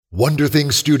Wonder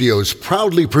Thing Studios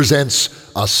proudly presents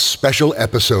a special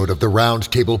episode of the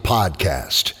Roundtable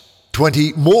Podcast.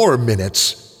 20 more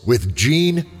minutes with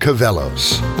Gene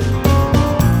Cavellos.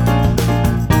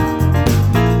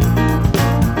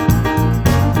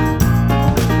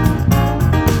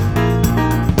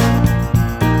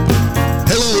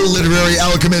 Hello, literary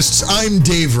alchemists. I'm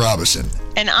Dave Robison.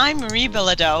 And I'm Marie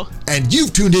Bilodeau. And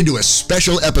you've tuned into a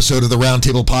special episode of the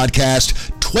Roundtable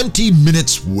Podcast, 20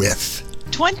 Minutes With.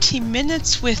 20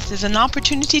 Minutes With is an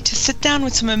opportunity to sit down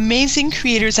with some amazing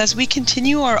creators as we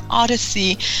continue our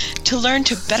odyssey to learn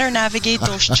to better navigate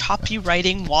those choppy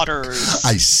writing waters.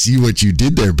 I see what you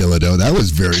did there, Bilodeau. That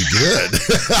was very good.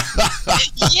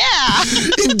 Yeah.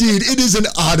 Indeed, it is an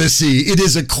odyssey. It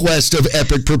is a quest of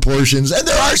epic proportions, and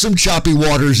there are some choppy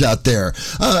waters out there.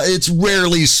 It's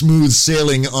rarely smooth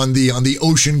sailing on the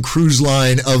ocean cruise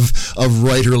line of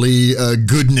writerly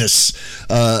goodness.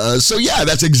 So yeah,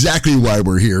 that's exactly why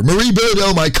we're here. Marie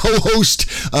Bilodeau, my co-host,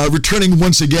 returning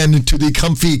once again to the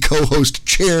comfy co-host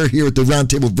chair here at the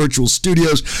Roundtable Virtual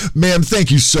Studios. Ma'am, thank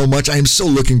you so much. I am so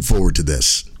looking forward to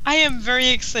this. I am very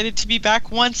excited to be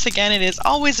back once again. It is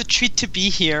always a treat to be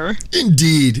here.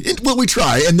 Indeed. Well, we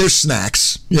try, and there's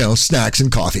snacks, snacks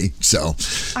and coffee, so.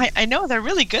 I know, they're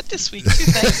really good this week, too.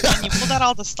 Thanks, man. You pulled out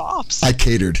all the stops. I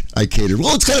catered.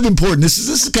 Well, it's kind of important. This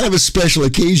is kind of a special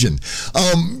occasion.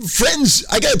 Friends,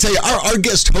 I gotta tell you, our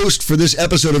guest host for this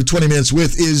episode of 20 Minutes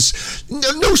With is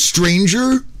no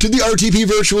stranger to the RTP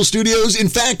Virtual Studios. In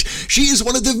fact, she is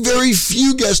one of the very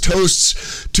few guest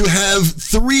hosts to have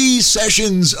 3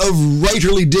 sessions of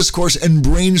writerly discourse and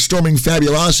brainstorming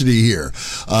fabulosity here.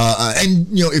 And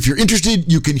if you're interested,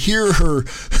 you can hear her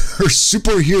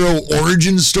superhero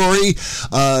origin story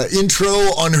intro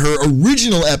on her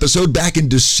original episode back in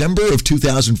December of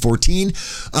 2014.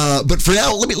 But for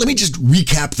now, let me just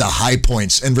recap the high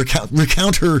points and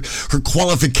recount her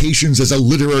qualifications as a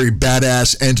literary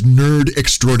badass and nerd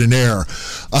extraordinaire.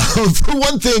 For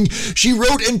one thing, she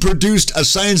wrote and produced a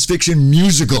science fiction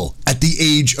musical at the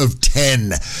age of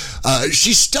 10.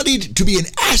 She studied to be an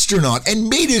astronaut and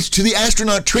made it to the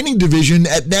astronaut training division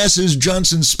at NASA's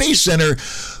Johnson Space Center,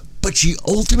 but she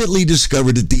ultimately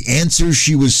discovered that the answers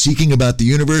she was seeking about the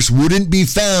universe wouldn't be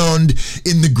found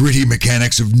in the gritty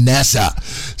mechanics of NASA.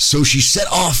 So she set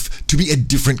off to be a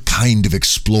different kind of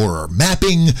explorer,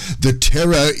 mapping the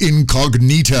terra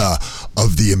incognita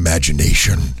of the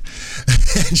imagination.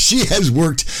 And she has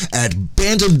worked at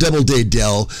Bantam Doubleday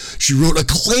Dell. She wrote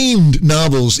acclaimed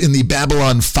novels in the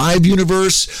Babylon 5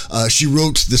 universe. She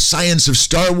wrote The Science of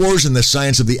Star Wars and The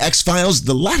Science of the X-Files,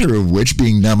 the latter of which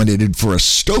being nominated for a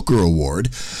Stoker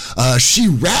Award. She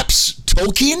raps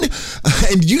Tolkien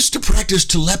and used to practice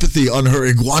telepathy on her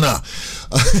iguana.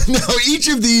 Now, each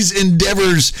of these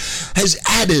endeavors has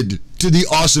added to the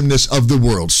awesomeness of the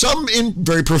world. Some in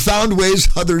very profound ways,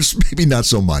 others maybe not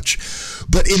so much.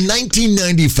 But in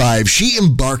 1995, she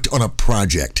embarked on a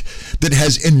project that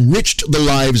has enriched the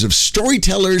lives of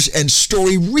storytellers and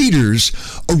story readers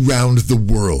around the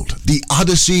world, the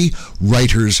Odyssey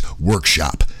Writers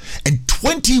Workshop. And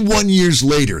 21 years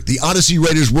later, the Odyssey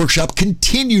Writers Workshop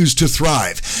continues to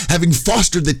thrive, having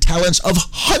fostered the talents of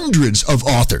hundreds of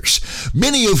authors,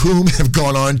 many of whom have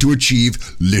gone on to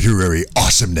achieve literary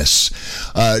awesomeness.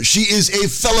 She is a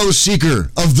fellow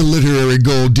seeker of the literary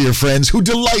gold, dear friends, who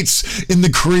delights in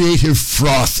the creative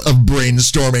froth of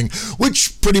brainstorming,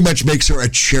 which pretty much makes her a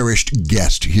cherished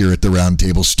guest here at the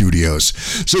Roundtable Studios.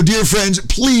 So, dear friends,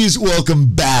 please welcome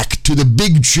back to the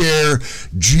big chair,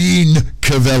 Gene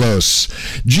Cavellos.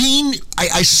 Gene,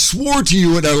 I swore to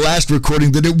you at our last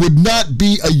recording that it would not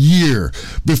be a year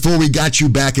before we got you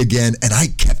back again, and I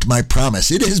kept my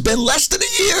promise. It has been less than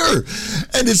a year,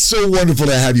 and it's so wonderful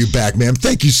to have you back, ma'am.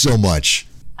 Thank you so much.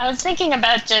 I was thinking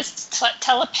about just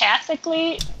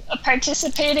telepathically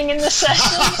participating in the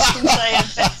session since I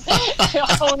have been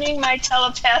honing my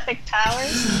telepathic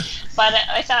powers. But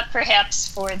I thought perhaps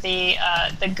for the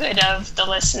good of the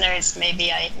listeners,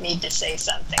 maybe I need to say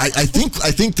something. I think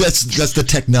that's the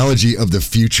technology of the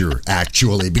future,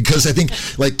 actually, because I think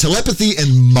like telepathy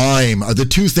and mime are the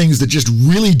two things that just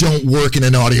really don't work in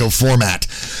an audio format.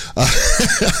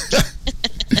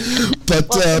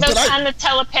 On the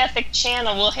telepathic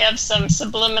channel, we'll have some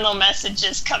subliminal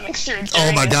messages coming through.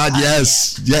 Oh my God,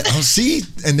 yes. Yeah. Oh, see?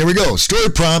 And there we go. Story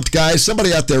prompt, guys.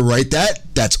 Somebody out there write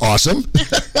that. That's awesome.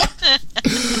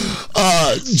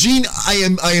 Gene,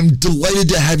 I am delighted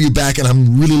to have you back, and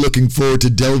I'm really looking forward to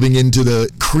delving into the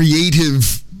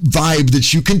creative vibe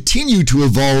that you continue to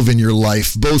evolve in your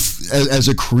life, both as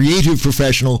a creative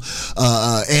professional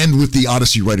and with the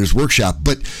Odyssey Writers Workshop.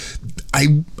 But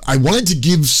I wanted to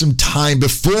give some time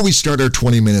before we start our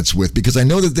 20 minutes with, because I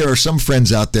know that there are some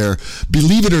friends out there,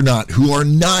 believe it or not, who are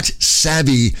not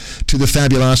savvy to the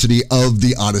fabulosity of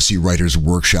the Odyssey Writers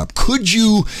Workshop. Could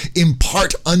you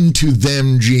impart unto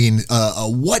them, Jean,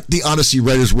 what the Odyssey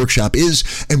Writers Workshop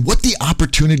is and what the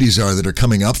opportunities are that are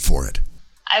coming up for it?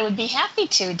 I would be happy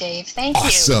to, Dave. Thank you.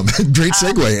 Awesome. Great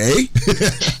segue,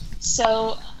 eh?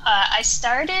 So I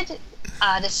started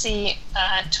Odyssey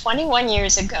 21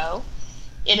 years ago.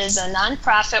 It is a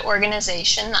nonprofit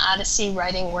organization, the Odyssey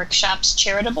Writing Workshops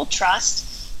Charitable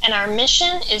Trust, and our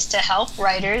mission is to help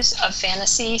writers of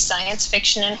fantasy, science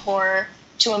fiction, and horror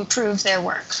to improve their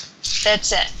work.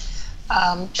 That's it.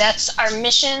 That's our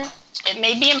mission. It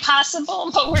may be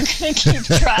impossible, but we're going to keep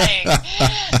trying.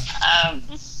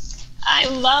 I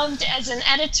loved, as an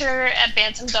editor at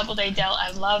Bantam Doubleday Dell, I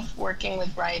love working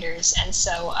with writers, and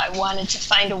so I wanted to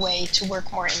find a way to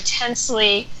work more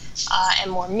intensely and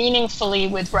more meaningfully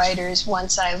with writers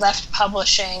once I left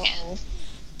publishing and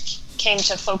came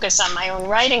to focus on my own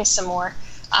writing some more.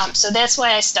 So that's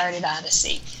why I started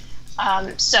Odyssey.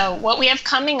 So what we have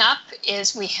coming up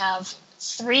is we have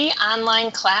 3 online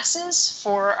classes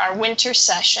for our winter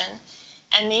session,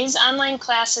 and these online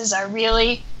classes are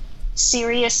really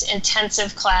serious,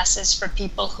 intensive classes for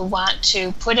people who want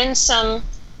to put in some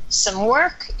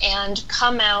work and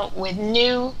come out with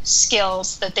new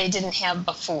skills that they didn't have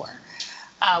before.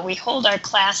 We hold our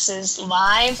classes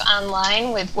live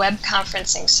online with web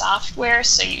conferencing software,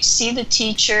 so you see the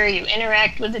teacher, you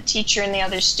interact with the teacher and the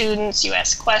other students, you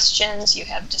ask questions, you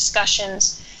have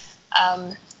discussions,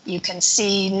 you can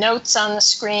see notes on the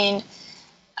screen,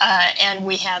 and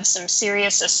we have some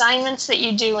serious assignments that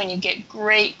you do, and you get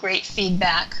great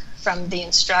feedback from the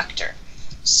instructor.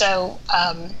 So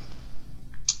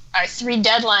our 3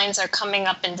 deadlines are coming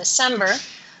up in December.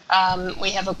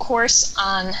 We have a course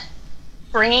on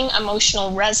bringing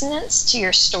emotional resonance to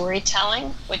your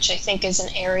storytelling, which I think is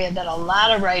an area that a lot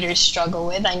of writers struggle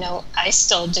with. I know I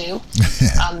still do.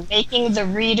 Making the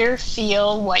reader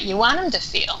feel what you want them to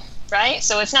feel, right?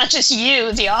 So it's not just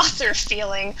you, the author,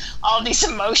 feeling all these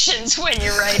emotions when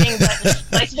you're writing, but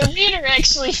like the reader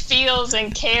actually feels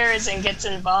and cares and gets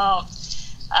involved.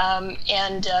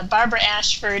 And Barbara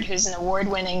Ashford, who's an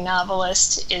award-winning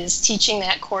novelist, is teaching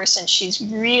that course, and she's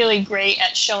really great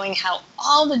at showing how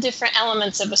all the different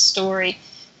elements of a story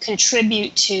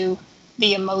contribute to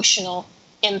the emotional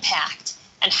impact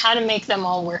and how to make them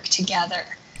all work together.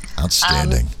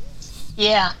 Outstanding.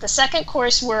 Yeah, the second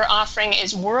course we're offering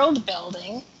is world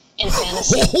building in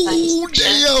fantasy and science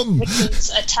fiction, damn! which is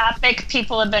a topic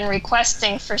people have been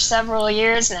requesting for several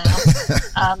years now.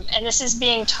 And this is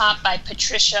being taught by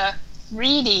Patricia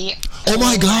Reedy. Oh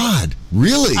my God,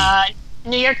 really?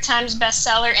 New York Times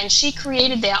bestseller, and she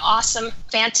created that awesome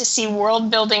fantasy world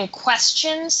building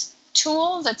questions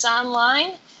tool that's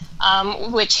online,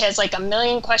 which has like 1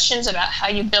 million questions about how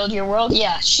you build your world.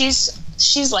 Yeah, she's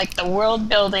like the world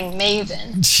building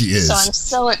maven. She is. So I'm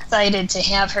so excited to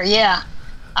have her. Yeah.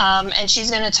 And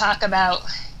she's going to talk about,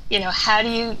 how do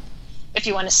you, if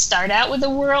you want to start out with a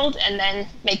world and then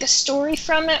make a story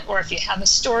from it, or if you have a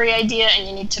story idea and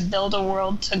you need to build a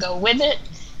world to go with it,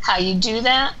 how you do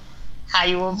that, how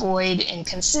you avoid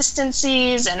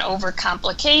inconsistencies and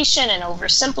overcomplication and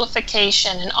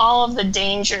oversimplification and all of the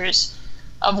dangers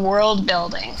of world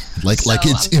building. Like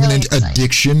it's imminent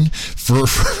addiction for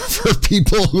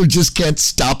people who just can't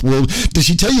stop world. Does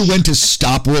she tell you when to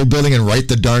stop world building and write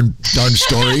the darn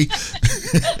story?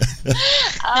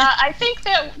 I think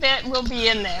that will be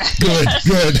in there.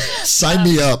 Good. Sign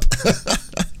me up.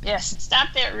 Yes, stop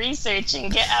that research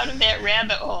and get out of that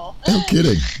rabbit hole. No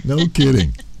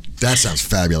kidding. That sounds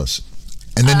fabulous.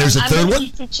 And then there's a third one?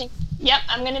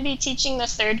 I'm going to be teaching the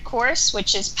third course,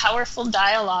 which is Powerful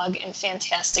Dialogue in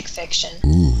Fantastic Fiction.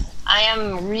 Ooh. I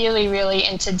am really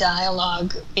into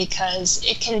dialogue because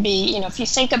it can be, if you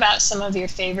think about some of your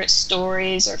favorite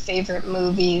stories or favorite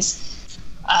movies,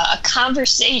 a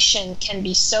conversation can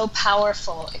be so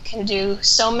powerful. It can do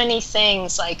so many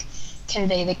things, like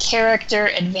convey the character,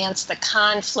 advance the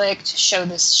conflict, show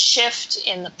this shift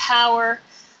in the power,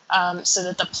 so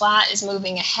that the plot is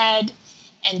moving ahead,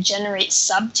 and generate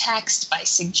subtext by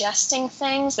suggesting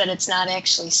things that it's not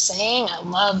actually saying. I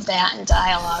love that in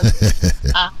dialogue.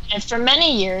 And for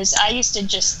many years, I used to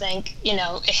just think,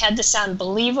 it had to sound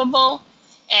believable,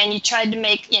 and you tried to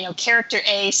make, character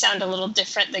A sound a little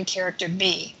different than character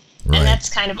B. Right. And that's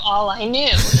kind of all I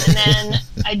knew. And then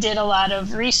I did a lot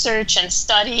of research and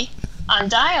study on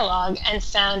dialogue and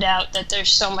found out that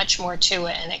there's so much more to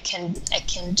it, and it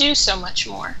can do so much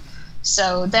more.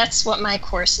 So that's what my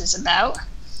course is about.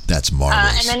 That's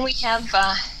marvelous. And then we have,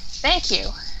 thank you.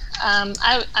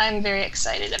 I'm very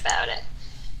excited about it.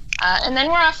 And then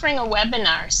we're offering a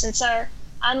webinar. Since our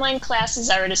online classes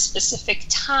are at a specific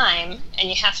time and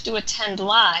you have to attend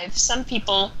live, some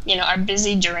people, are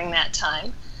busy during that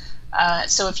time.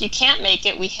 So if you can't make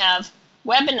it, we have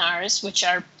webinars, which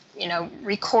are,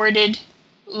 recorded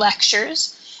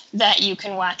lectures that you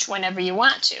can watch whenever you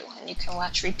want to, and you can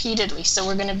watch repeatedly. So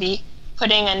we're going to be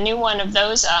putting a new one of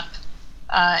those up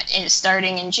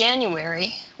starting in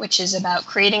January, which is about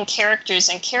creating characters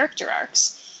and character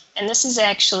arcs. And this is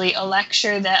actually a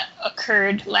lecture that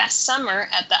occurred last summer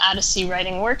at the Odyssey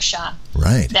Writing Workshop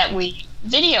that we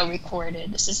video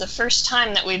recorded. This is the first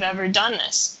time that we've ever done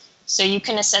this. So you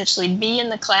can essentially be in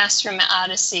the classroom at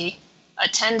Odyssey,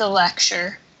 attend a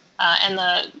lecture, and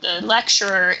the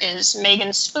lecturer is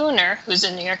Megan Spooner, who's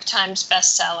a New York Times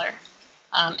bestseller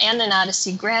and an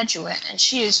Odyssey graduate, and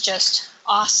she is just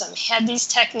awesome. Had these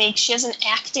techniques. She has an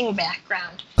acting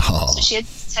background. So she had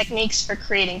techniques for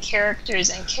creating characters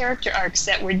and character arcs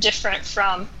that were different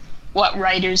from what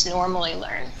writers normally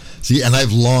learn. See, and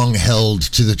I've long held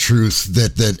to the truth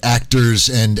that actors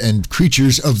and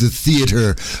creatures of the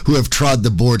theater who have trod the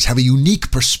boards have a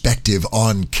unique perspective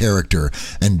on character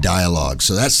and dialogue.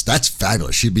 So that's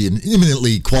fabulous. She'd be an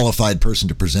eminently qualified person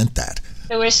to present that.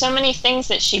 There were so many things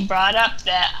that she brought up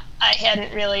that I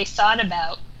hadn't really thought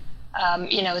about,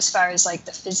 as far as like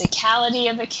the physicality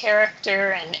of a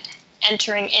character and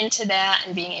entering into that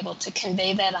and being able to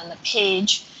convey that on the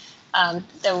page,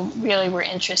 that really were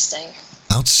interesting.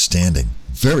 Outstanding.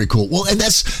 Very cool. Well, and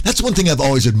that's one thing I've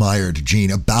always admired,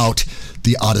 Jean, about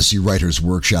the Odyssey Writers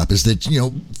Workshop is that,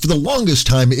 for the longest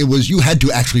time it was you had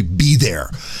to actually be there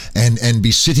and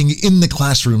be sitting in the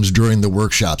classrooms during the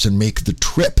workshops and make the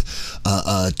trip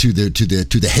to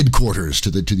the headquarters to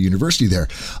the university there.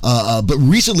 But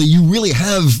recently you really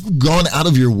have gone out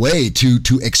of your way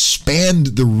to expand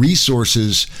the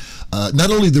resources, not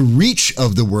only the reach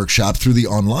of the workshop through the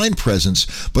online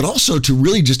presence, but also to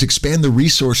really just expand the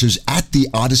resources at the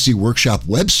Odyssey Workshop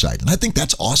website. And I think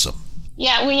that's awesome.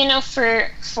 Yeah, well,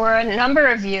 for a number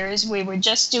of years, we were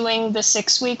just doing the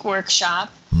 6-week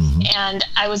workshop, and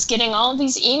I was getting all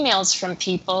these emails from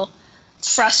people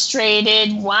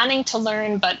frustrated, wanting to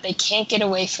learn, but they can't get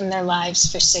away from their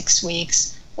lives for 6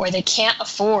 weeks, or they can't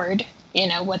afford,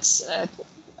 what's a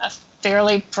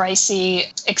fairly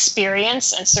pricey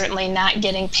experience, and certainly not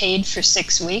getting paid for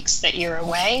 6 weeks that you're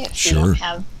away if you don't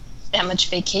have that much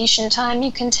vacation time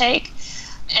you can take.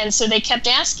 And so they kept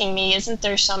asking me, isn't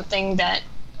there something that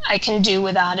I can do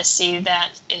with Odyssey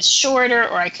that is shorter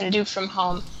or I can do from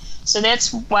home? So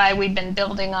that's why we've been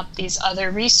building up these other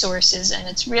resources, and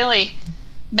it's really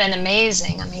been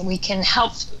amazing. I mean, we can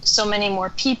help so many more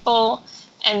people,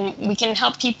 and we can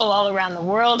help people all around the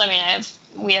world. I mean,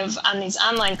 we have on these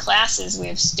online classes, we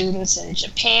have students in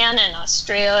Japan and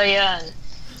Australia and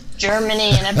Germany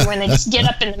and everywhere, and they just get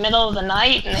up in the middle of the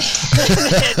night and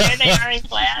there they are in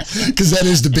class. Because that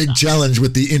is the big challenge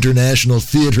with the international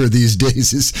theater these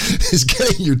days is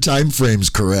getting your time frames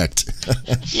correct.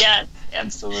 Yeah,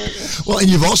 absolutely. Well, and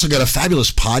you've also got a fabulous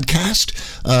podcast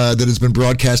that has been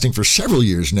broadcasting for several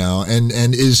years now and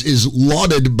is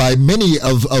lauded by many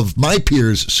of my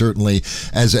peers, certainly,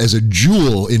 as a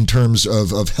jewel in terms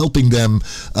of helping them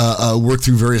work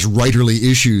through various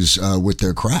writerly issues with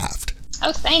their craft.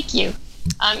 Oh, thank you.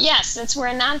 Yes, since we're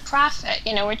a nonprofit,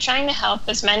 we're trying to help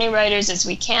as many writers as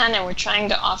we can, and we're trying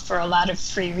to offer a lot of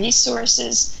free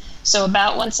resources. So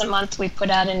about once a month, we put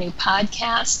out a new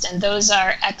podcast, and those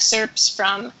are excerpts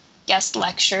from guest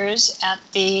lectures at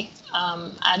the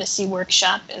Odyssey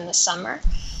Workshop in the summer,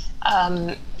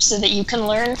 so that you can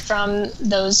learn from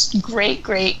those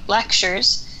great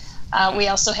lectures. We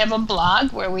also have a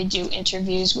blog where we do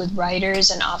interviews with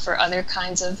writers and offer other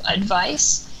kinds of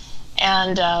advice.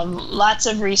 And lots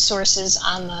of resources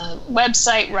on the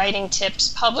website, writing tips,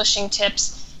 publishing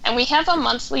tips. And we have a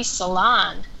monthly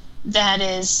salon that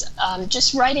is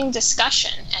just writing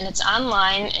discussion. And it's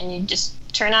online, and you just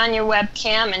turn on your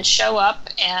webcam and show up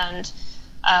and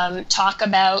talk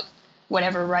about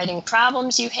whatever writing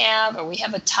problems you have, or we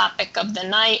have a topic of the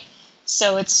night.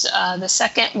 So it's the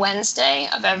second Wednesday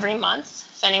of every month.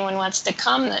 If anyone wants to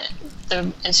come,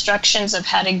 the instructions of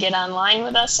how to get online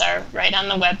with us are right on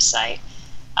the website.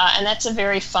 And that's a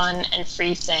very fun and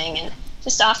free thing, and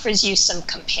just offers you some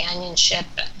companionship.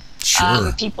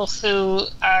 Sure. People who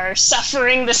are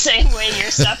suffering the same way you're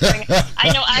suffering.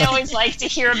 I know I always like to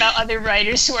hear about other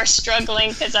writers who are struggling,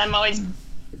 because I'm always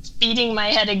beating my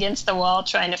head against the wall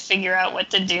trying to figure out what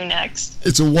to do next.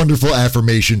 It's a wonderful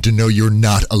affirmation to know you're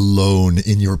not alone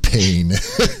in your pain.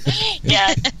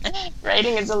 Yeah,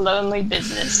 Writing is a lonely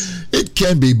business. It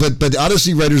can be, but the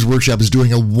Odyssey Writers Workshop is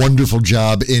doing a wonderful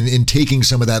job in taking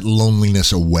some of that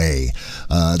loneliness away.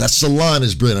 That salon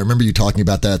is brilliant. I remember you talking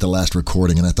about that at the last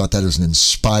recording, and I thought that was an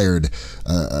inspired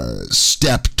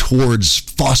step towards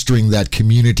fostering that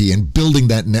community and building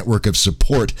that network of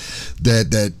support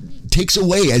that takes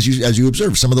away, as you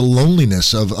observe, some of the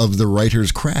loneliness of the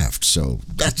writer's craft. So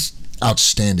that's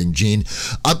outstanding, Gene.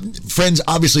 Friends,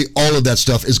 obviously all of that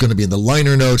stuff is going to be in the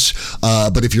liner notes,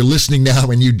 but if you're listening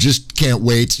now and you just can't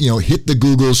wait, hit the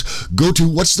Googles. Go to,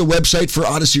 what's the website for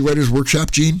Odyssey Writers Workshop,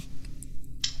 Gene?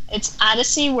 It's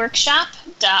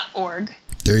odysseyworkshop.org.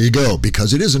 There you go.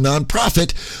 Because it is a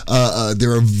nonprofit,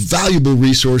 there are valuable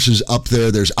resources up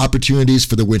there. There's opportunities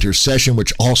for the winter session,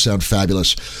 which all sound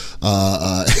fabulous.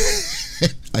 I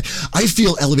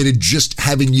feel elevated just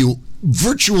having you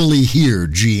virtually here,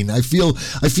 Gene. I feel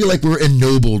like we're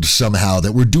ennobled somehow,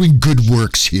 that we're doing good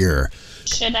works here.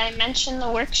 Should I mention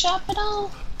the workshop at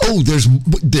all? Oh,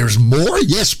 there's more?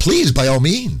 Yes, please, by all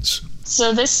means.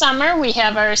 So this summer we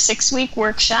have our 6-week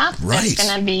workshop. Right. It's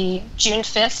going to be June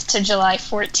 5th to July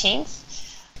 14th.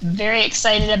 Very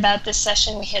excited about this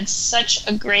session. We had such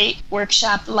a great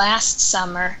workshop last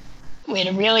summer. We had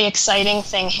a really exciting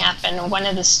thing happen. One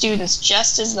of the students,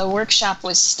 just as the workshop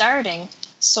was starting,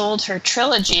 sold her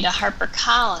trilogy to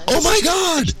HarperCollins. Oh my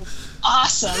God!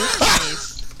 Awesome.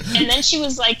 And then she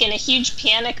was like in a huge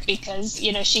panic because,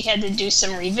 she had to do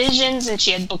some revisions and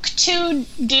she had book 2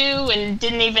 due and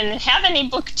didn't even have any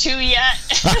book 2 yet.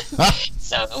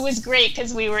 So it was great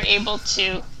because we were able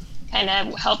to kind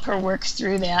of help her work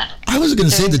through that. I was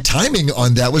going to say the timing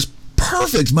on that was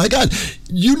perfect. My God,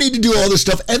 you need to do all this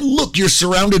stuff. And look, you're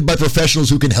surrounded by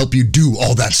professionals who can help you do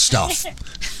all that stuff.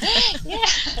 Yeah,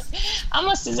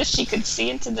 almost as if she could see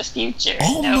into the future.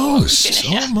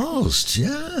 Almost,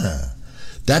 yeah.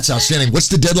 That's outstanding. What's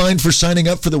the deadline for signing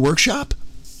up for the workshop?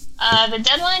 The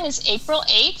deadline is April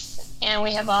 8th, and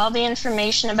we have all the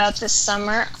information about this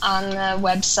summer on the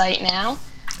website now.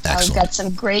 We've got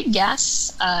some great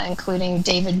guests, including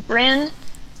David Brin,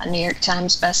 a New York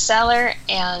Times bestseller,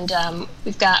 and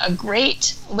we've got a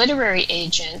great literary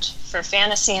agent for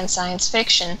fantasy and science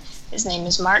fiction. His name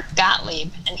is Mark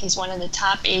Gottlieb, and he's one of the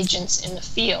top agents in the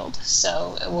field.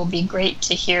 So it will be great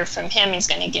to hear from him. He's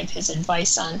going to give his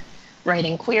advice on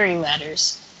writing query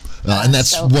letters. And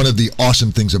that's one of the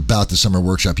awesome things about the summer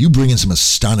workshop. You bring in some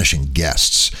astonishing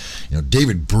guests.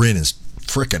 David Brin is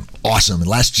frickin' awesome. And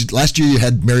last year you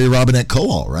had Mary Robinette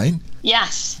Kowal, right?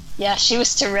 Yes. Yeah, she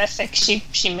was terrific. She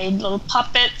made little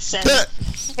puppets, and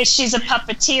she's a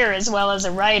puppeteer as well as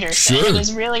a writer. So it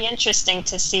was really interesting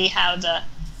to see how the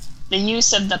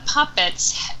use of the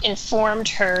puppets informed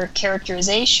her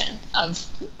characterization of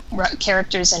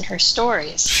characters in her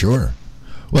stories. Sure.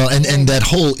 Well, and that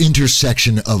whole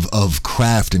intersection of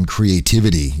craft and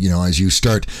creativity, as you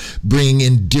start bringing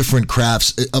in different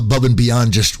crafts above and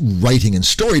beyond just writing and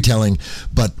storytelling,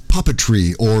 but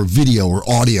puppetry or video or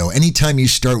audio, anytime you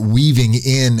start weaving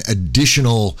in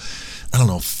additional,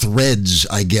 threads,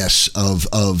 I guess,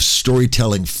 of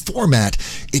storytelling format,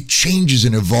 it changes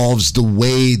and evolves the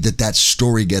way that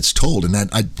story gets told. And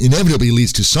that inevitably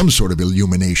leads to some sort of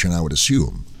illumination, I would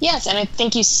assume. Yes, and I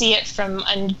think you see it from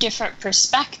a different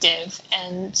perspective.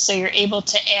 And so you're able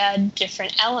to add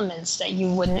different elements that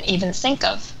you wouldn't even think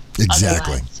of.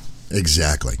 Exactly.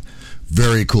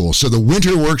 Very cool. So the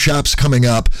winter workshop's coming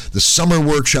up, the summer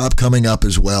workshop coming up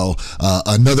as well.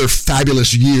 Another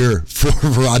fabulous year for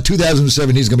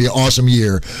 2017 is going to be an awesome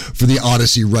year for the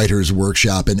Odyssey Writers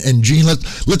Workshop. And Gene,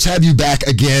 let's have you back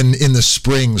again in the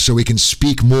spring so we can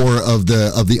speak more of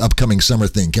the upcoming summer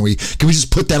thing. Can we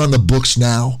just put that on the books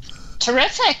now?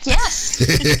 Terrific. Yes.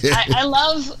 I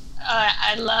love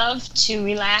to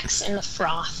relax in the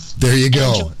froth. There you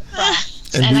go.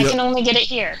 And I can only get it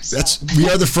here. So. We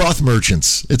are the froth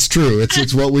merchants. It's true.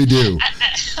 It's what we do.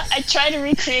 I try to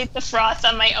recreate the froth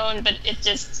on my own, but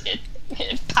it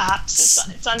pops.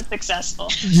 It's unsuccessful.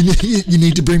 You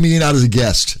need to bring me in out as a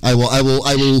guest. I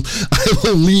will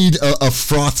lead a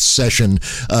froth session.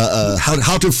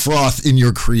 How to froth in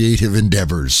your creative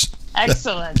endeavors.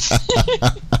 Excellent.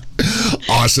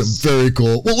 Awesome. Very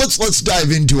cool. Well, let's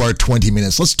dive into our 20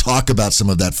 minutes. Let's talk about some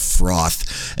of that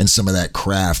froth and some of that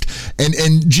craft.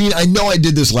 And Gene, I know I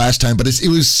did this last time, but it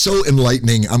was so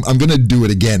enlightening. I'm going to do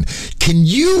it again. Can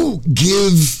you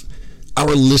give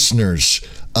our listeners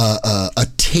a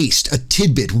taste, a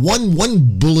tidbit,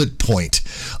 one bullet point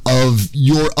of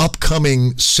your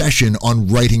upcoming session on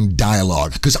writing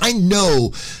dialogue? Because I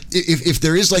know if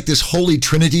there is like this holy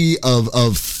trinity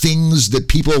of things that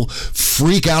people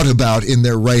freak out about in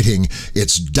their writing,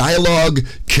 it's dialogue,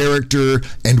 character,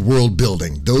 and world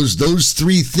building. Those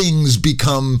three things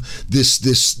become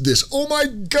this oh my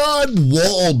God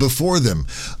wall before them.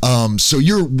 So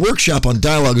your workshop on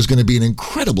dialogue is going to be an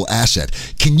incredible asset.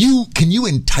 Can you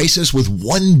entice us with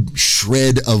one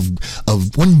shred of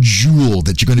one jewel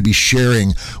that you're going to be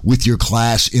sharing with your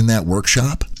class in that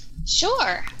workshop?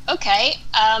 Sure. Okay.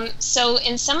 So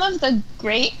in some of the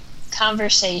great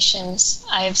conversations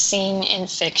I have seen in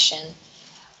fiction,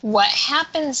 what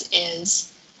happens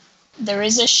is there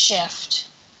is a shift.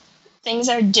 Things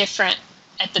are different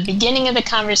at the beginning of the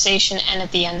conversation and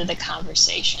at the end of the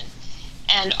conversation.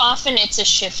 And often it's a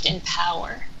shift in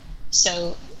power.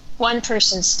 So one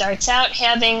person starts out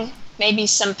having maybe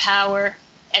some power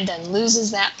and then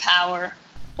loses that power,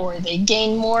 or they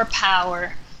gain more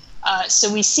power.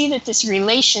 So we see that this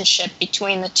relationship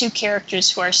between the two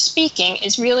characters who are speaking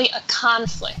is really a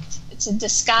conflict. It's a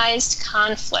disguised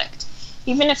conflict.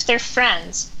 Even if they're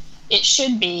friends, it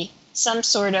should be some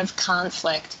sort of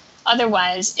conflict.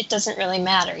 Otherwise, it doesn't really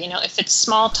matter. You know, if it's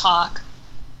small talk,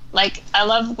 like I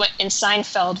love in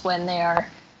Seinfeld when they are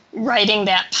writing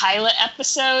that pilot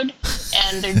episode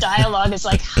and their dialogue is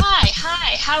like, hi,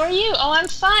 how are you? Oh, I'm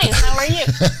fine, how are you?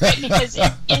 Right? Because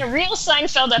in a real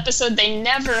Seinfeld episode, they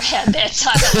never had that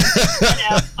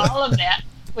dialogue. All of that,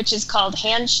 which is called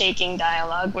handshaking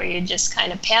dialogue, where you're just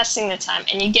kind of passing the time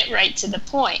and you get right to the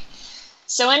point.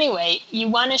 So anyway, you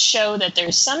want to show that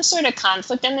there's some sort of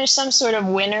conflict and there's some sort of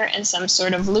winner and some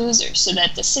sort of loser, so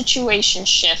that the situation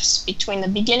shifts between the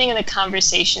beginning of the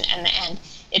conversation and the end.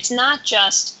 It's not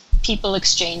just people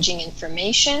exchanging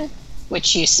information,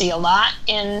 which you see a lot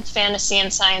in fantasy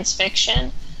and science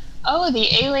fiction. Oh, the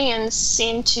aliens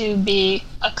seem to be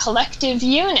a collective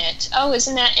unit. Oh,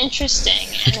 isn't that interesting?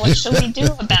 And what shall we do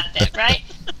about that, right?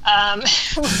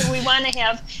 We want to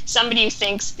have somebody who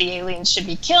thinks the aliens should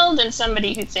be killed and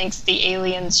somebody who thinks the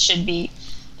aliens should be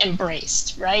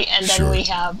embraced, right? And then Sure. we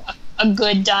have a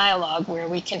good dialogue where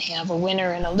we can have a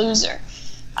winner and a loser.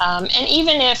 And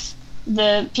even if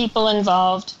the people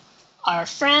involved are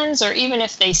friends, or even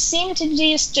if they seem to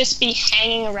just be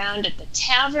hanging around at the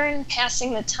tavern,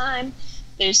 passing the time,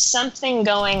 there's something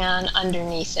going on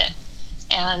underneath it.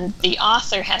 And the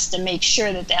author has to make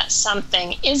sure that that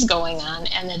something is going on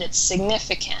and that it's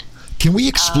significant. Can we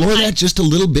explore that just a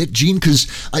little bit, Gene? Because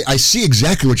I see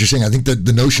exactly what you're saying. I think that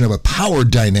the notion of a power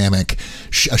dynamic,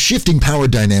 a shifting power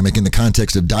dynamic in the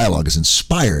context of dialogue is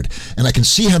inspired. And I can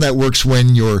see how that works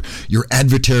when your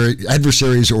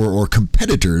adversaries or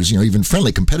competitors, even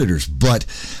friendly competitors. But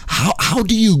how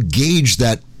do you gauge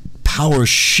that power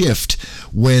shift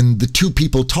when the two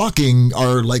people talking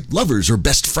are like lovers or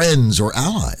best friends or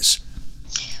allies?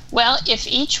 Well, if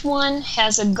each one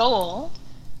has a goal,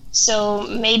 so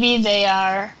maybe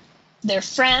they're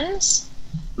friends,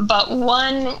 but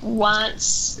one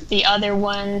wants the other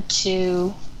one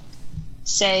to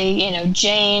say,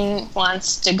 Jane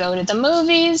wants to go to the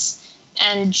movies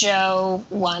and Joe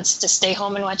wants to stay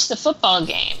home and watch the football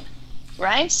game,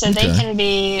 right? So Okay. They can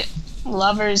be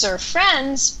lovers or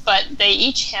friends, but they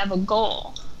each have a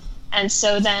goal. And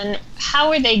so then how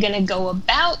are they going to go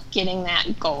about getting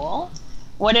that goal?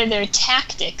 What are their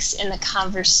tactics in the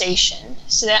conversation?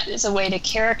 So that is a way to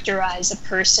characterize a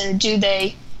person. Do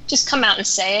they just come out and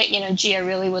say it? Gee, I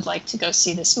really would like to go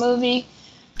see this movie.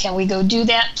 Can we go do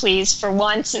that, please, for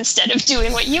once, instead of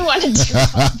doing what you want to do?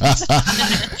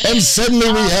 And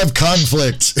suddenly we have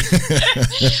conflict.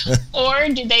 Or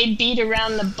do they beat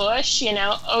around the bush?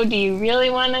 Oh, do you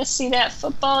really want to see that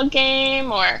football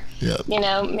game? Or, Yep.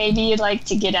 Maybe you'd like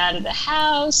to get out of the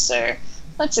house, or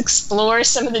let's explore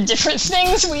some of the different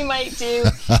things we might do,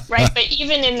 right? But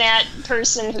even in that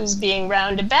person who's being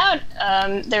roundabout,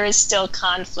 there is still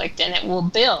conflict, and it will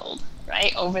build,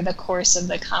 right, over the course of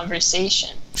the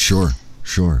conversation. Sure.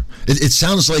 It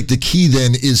sounds like the key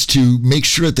then is to make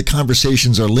sure that the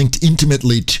conversations are linked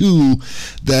intimately to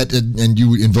that, and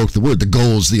you invoke the word, the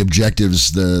goals, the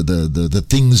objectives, the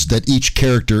things that each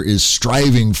character is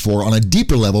striving for on a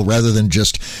deeper level, rather than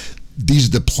just these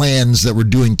are the plans that we're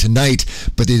doing tonight,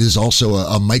 but it is also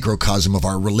a microcosm of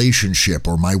our relationship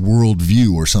or my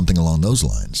worldview or something along those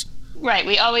lines. Right.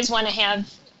 We always want to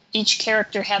have each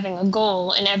character having a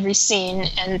goal in every scene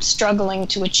and struggling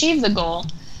to achieve the goal.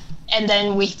 And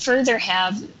then we further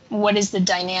have what is the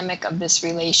dynamic of this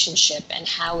relationship and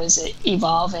how is it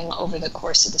evolving over the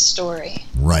course of the story.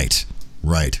 Right.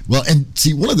 Right. Well, and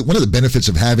see, one of the benefits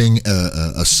of having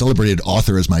a celebrated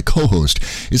author as my co-host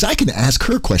is I can ask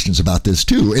her questions about this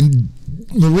too. And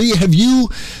Marie, have you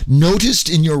noticed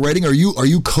in your writing, are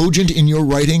you cogent in your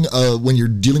writing when you're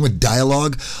dealing with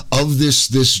dialogue of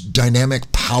this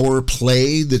dynamic power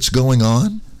play that's going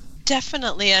on?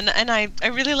 Definitely, and I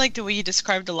really like the way you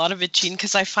described a lot of it, Jean,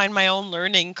 because I find my own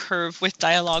learning curve with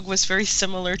dialogue was very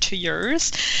similar to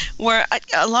yours, where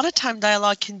a lot of time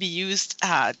dialogue can be used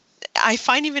I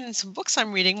find even in some books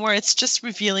I'm reading where it's just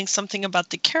revealing something about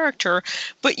the character,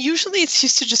 but usually it's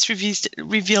used to just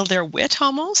reveal their wit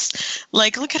almost.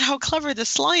 Like, look at how clever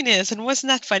this line is, and wasn't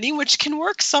that funny? Which can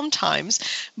work sometimes,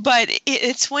 but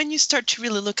it's when you start to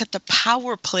really look at the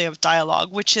power play of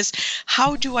dialogue, which is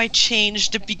how do I change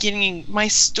the beginning, my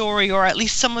story, or at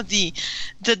least some of the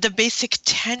basic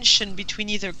tension between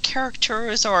either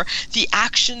characters or the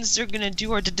actions they're going to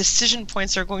do or the decision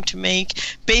points they're going to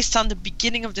make based on the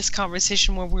beginning of this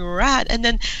conversation where we were at, and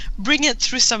then bring it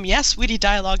through some witty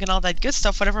dialogue and all that good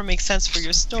stuff, whatever makes sense for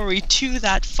your story, to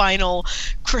that final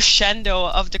crescendo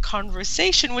of the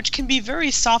conversation, which can be very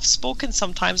soft spoken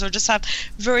sometimes, or just have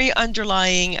very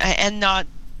underlying and not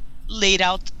laid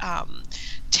out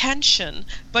tension,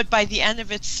 but by the end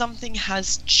of it something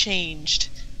has changed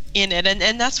in it,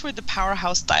 and that's where the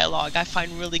powerhouse dialogue I find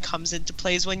really comes into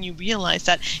play, is when you realize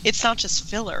that it's not just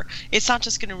filler, it's not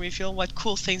just going to reveal what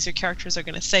cool things your characters are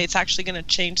going to say, it's actually going to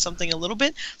change something a little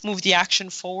bit, move the action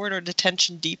forward or the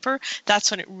tension deeper.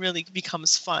 That's when it really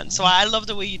becomes fun. So I love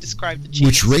the way you described the change.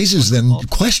 Which raises then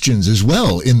questions as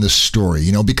well in the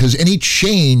story, because any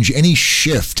change, any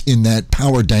shift in that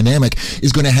power dynamic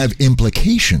is going to have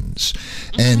implications,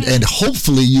 and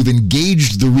hopefully you've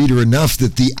engaged the reader enough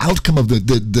that the outcome of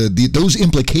those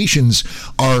implications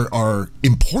are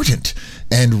important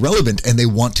and relevant, and they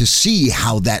want to see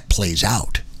how that plays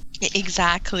out.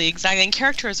 Exactly. And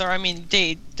characters are,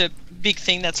 the big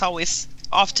thing that's always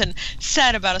often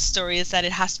said about a story is that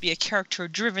it has to be a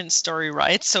character-driven story,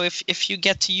 right? So if you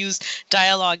get to use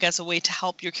dialogue as a way to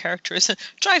help your characters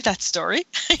drive that story,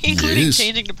 including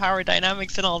changing the power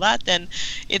dynamics and all that, then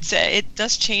it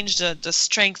does change the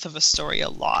strength of a story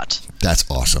a lot. That's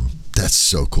awesome. That's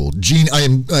so cool. Jean,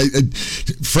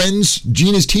 friends,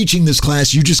 Jean is teaching this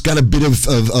class. You just got a bit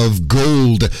of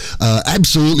gold,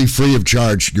 absolutely free of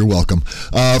charge. You're welcome.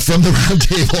 From the round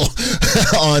table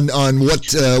on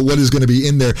what is going to be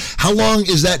in there. How long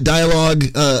is that dialogue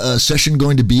session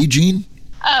going to be, Jean?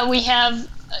 We have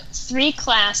 3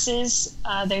 classes.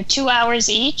 They're 2 hours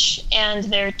each, and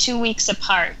they're 2 weeks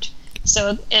apart.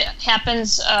 So it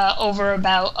happens over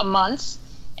about a month.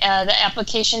 The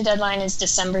application deadline is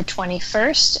December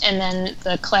 21st, and then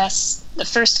the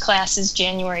first class is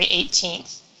January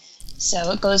 18th. So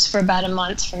it goes for about a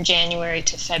month from January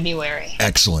to February.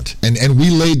 Excellent. And we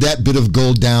laid that bit of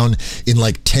gold down in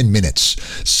like 10 minutes.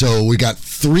 So we got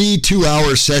 3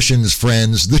 2-hour sessions,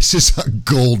 friends. This is a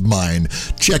gold mine.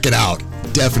 Check it out.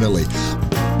 Definitely.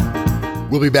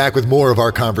 We'll be back with more of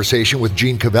our conversation with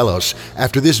Jean Cavellos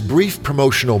after this brief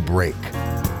promotional break.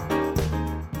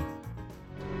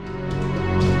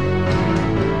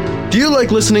 Do you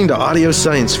like listening to audio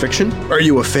science fiction? Are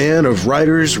you a fan of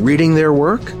writers reading their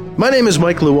work? My name is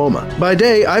Mike Luoma. By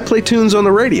day, I play tunes on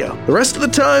the radio. The rest of the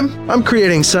time, I'm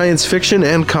creating science fiction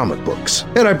and comic books.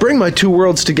 And I bring my 2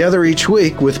 worlds together each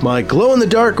week with my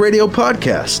glow-in-the-dark radio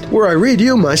podcast, where I read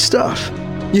you my stuff.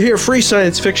 You hear free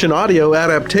science fiction audio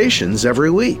adaptations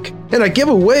every week. And I give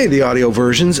away the audio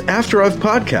versions after I've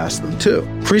podcast them, too.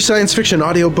 Free science fiction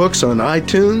audiobooks on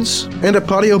iTunes and at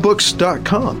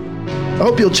audiobooks.com. I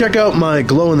hope you'll check out my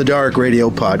glow-in-the-dark radio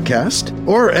podcast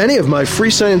or any of my free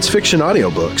science fiction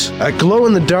audiobooks at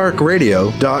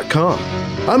glowinthedarkradio.com.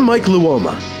 I'm Mike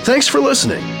Luoma. Thanks for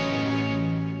listening.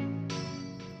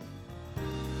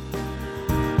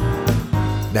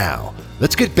 Now,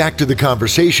 let's get back to the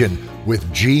conversation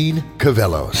with Jean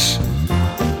Cavellos.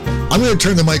 I'm going to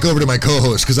turn the mic over to my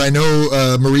co-host because I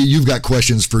know, Marie, you've got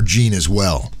questions for Jean as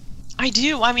well. I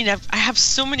do. I have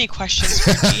so many questions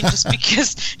for Jean just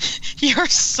because you're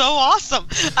so awesome.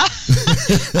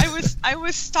 I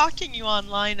was stalking you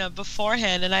online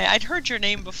beforehand, and I'd heard your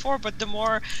name before, but the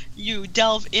more you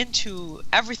delve into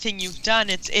everything you've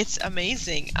done, it's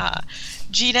amazing.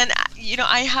 Jean, and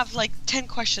I have like 10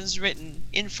 questions written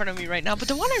in front of me right now, but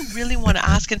the one I really want to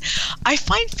ask, and I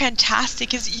find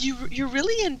fantastic, is you're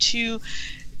really into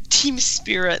team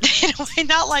spirit in a way,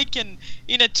 not like in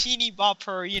a teeny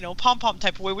bopper, pom-pom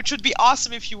type of way, which would be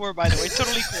awesome if you were, by the way,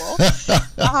 totally cool.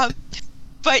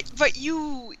 But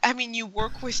you, I mean, you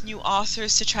work with new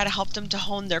authors to try to help them to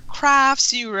hone their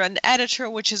crafts. You're an editor,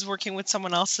 which is working with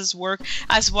someone else's work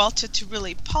as well to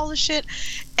really polish it.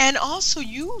 And also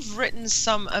you've written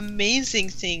some amazing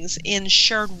things in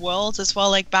shared worlds as well,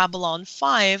 like Babylon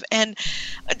 5. And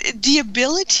the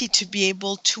ability to be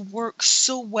able to work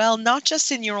so well, not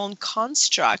just in your own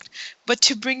construct, but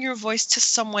to bring your voice to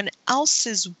someone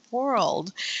else's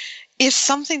world is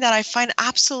something that I find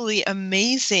absolutely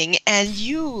amazing. And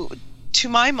you, to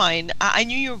my mind, I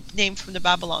knew your name from the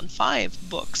Babylon 5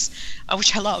 books,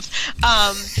 which I loved.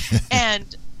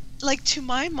 And like, to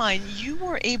my mind, you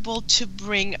were able to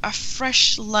bring a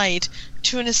fresh light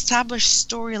to an established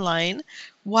storyline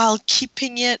while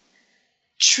keeping it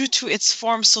true to its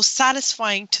form, so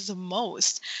satisfying to the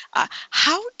most.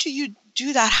 How do you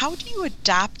do that? How do you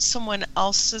adapt someone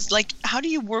else's, like, how do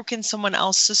you work in someone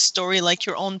else's story, like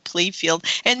your own playfield,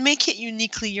 and make it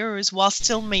uniquely yours while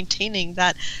still maintaining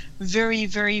that very,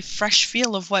 very fresh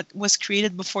feel of what was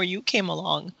created before you came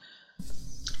along?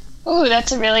 Oh,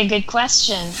 that's a really good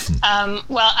question.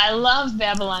 Well, I love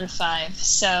Babylon 5,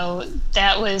 so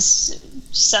that was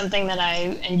something that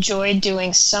I enjoyed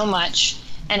doing so much,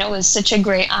 and it was such a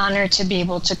great honor to be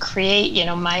able to create,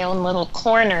 my own little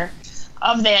corner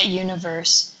of that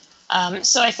universe.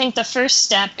 So I think the first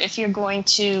step, if you're going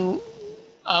to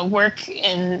work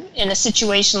in a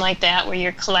situation like that, where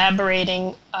you're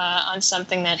collaborating on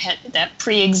something that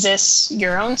pre-exists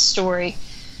your own story,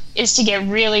 is to get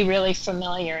really, really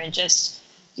familiar and just,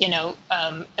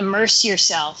 immerse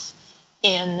yourself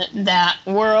in that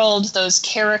world, those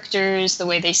characters, the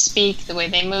way they speak, the way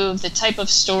they move, the type of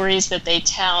stories that they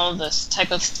tell, the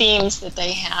type of themes that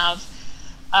they have.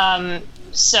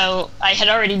 So I had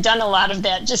already done a lot of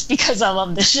that just because I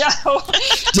love the show.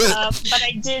 But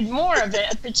I did more of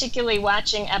it, particularly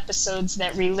watching episodes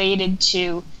that related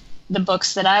to the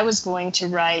books that I was going to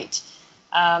write,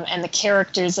 and the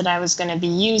characters that I was going to be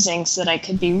using, so that I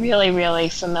could be really, really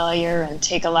familiar and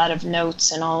take a lot of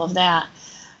notes and all of that.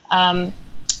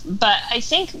 But I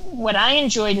think what I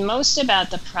enjoyed most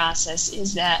about the process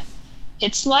is that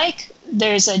it's like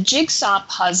there's a jigsaw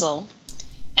puzzle,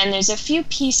 and there's a few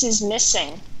pieces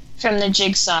missing from the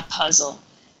jigsaw puzzle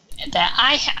that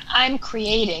I'm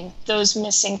creating those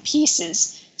missing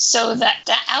pieces, so that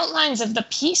the outlines of the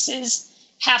pieces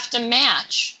have to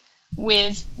match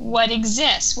with what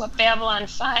exists, what Babylon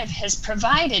 5 has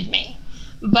provided me.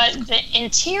 But the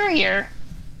interior,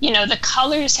 the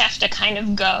colors have to kind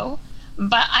of go,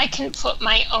 but I can put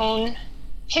my own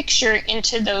picture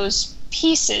into those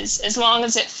pieces as long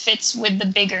as it fits with the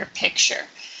bigger picture.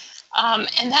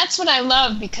 And that's what I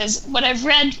love, because what I've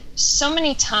read so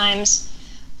many times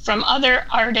from other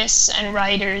artists and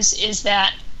writers is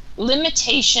that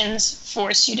limitations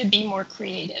force you to be more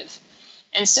creative.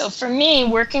 And so for me,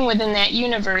 working within that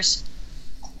universe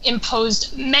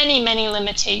imposed many, many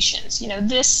limitations.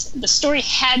 The story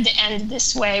had to end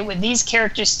this way, with these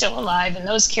characters still alive and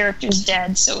those characters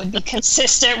dead, so it would be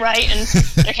consistent, right? And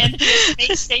there had to be a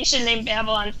space station named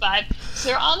Babylon 5. So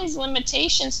there are all these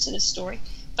limitations to the story.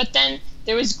 But then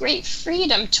there was great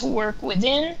freedom to work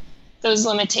within those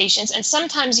limitations. And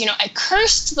sometimes, I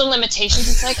cursed the limitations.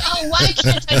 It's like, oh, why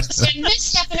can't I just have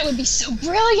this happen? It would be so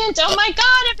brilliant. Oh my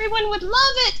God, everyone would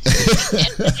love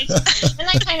it. And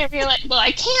I kind of realized, well,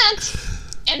 I can't.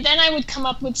 And then I would come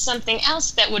up with something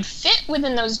else that would fit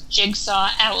within those jigsaw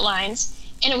outlines,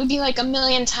 and it would be like a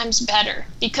million times better.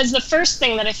 Because the first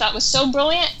thing that I thought was so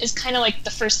brilliant is kind of like the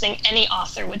first thing any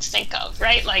author would think of,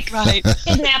 right? Like,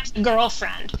 kidnap the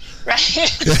girlfriend,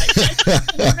 right?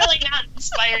 That's really not an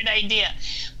inspired idea.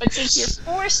 But since you're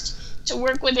forced to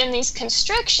work within these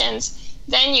constrictions,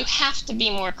 then you have to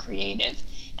be more creative.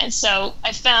 And so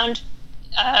I found,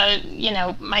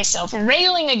 myself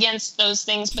railing against those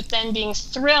things, but then being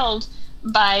thrilled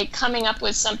by coming up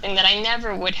with something that I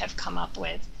never would have come up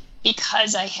with,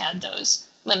 because I had those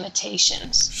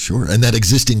limitations. Sure. And that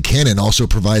existing canon also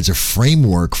provides a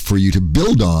framework for you to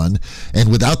build on.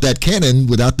 And without that canon,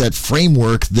 without that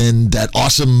framework, then that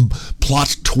awesome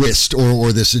plot twist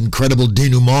or this incredible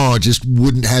denouement just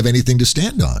wouldn't have anything to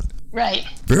stand on. Right.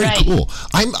 Very cool.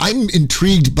 I'm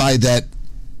intrigued by that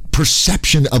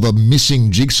perception of a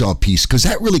missing jigsaw piece, because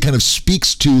that really kind of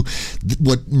speaks to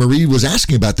what Marie was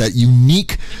asking about, that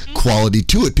unique quality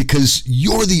to it, because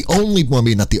you're the only, well, I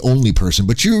mean, not the only person,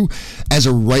 but you as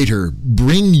a writer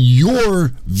bring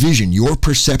your vision, your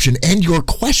perception, and your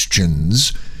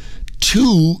questions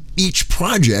to each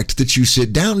project that you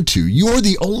sit down to. You're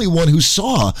the only one who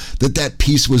saw that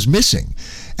piece was missing.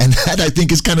 And that, I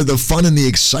think, is kind of the fun and the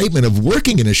excitement of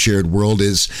working in a shared world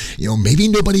is, maybe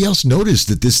nobody else noticed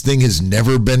that this thing has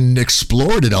never been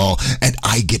explored at all, and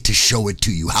I get to show it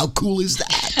to you. How cool is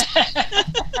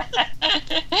that?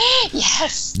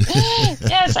 Yes.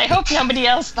 Yes, I hope nobody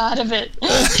else thought of it.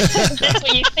 That's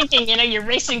what you're thinking, you're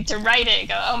racing to write it. You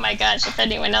go, oh my gosh, if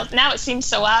anyone else. Now it seems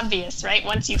so obvious, right?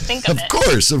 Once you think of it. Of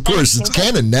course. It's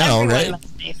canon now, right?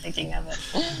 Must be thinking of it.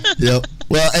 Yep.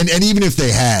 Well, and even if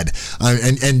they had,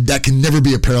 and that can never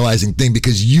be a paralyzing thing,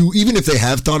 because even if they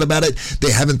have thought about it,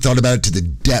 they haven't thought about it to the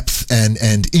depth and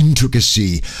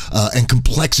intricacy and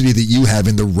complexity that you have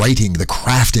in the writing, the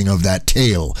crafting of that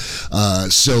tale.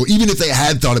 So even if they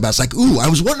had thought about it, it's like, ooh, I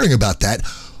was wondering about that.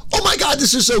 Oh my God,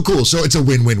 this is so cool. So it's a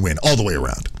win-win-win all the way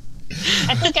around.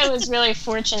 I think I was really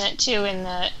fortunate too in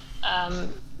the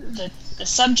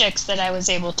subjects that I was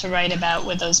able to write about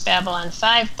with those Babylon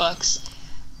 5 books.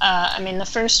 The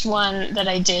first one that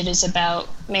I did is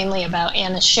mainly about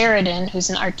Anna Sheridan, who's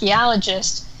an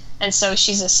archaeologist. And so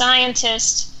she's a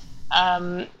scientist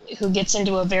who gets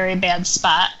into a very bad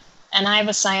spot. And I have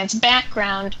a science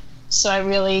background, so I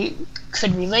really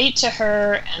could relate to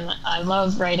her. And I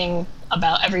love writing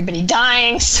about everybody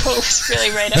dying, so it was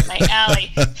really right up my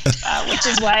alley, which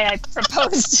is why I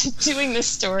proposed doing this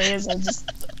story, as I just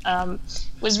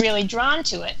was really drawn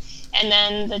to it. And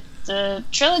then the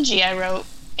trilogy I wrote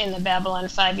in the Babylon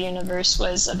 5 universe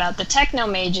was about the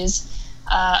techno-mages.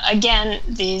 Again,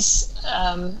 these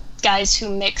guys who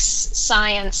mix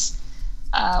science,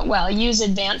 use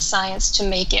advanced science to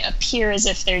make it appear as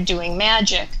if they're doing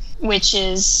magic, which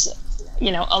is,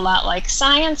 a lot like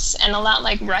science and a lot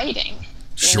like writing.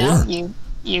 Sure.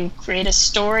 You create a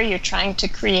story, you're trying to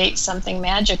create something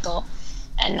magical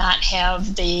and not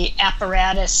have the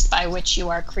apparatus by which you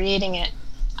are creating it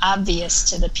obvious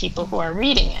to the people who are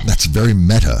reading it. That's very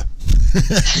meta.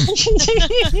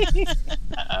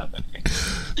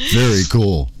 Very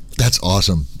cool. That's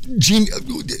awesome. Gene,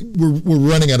 we're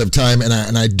running out of time, and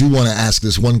I do want to ask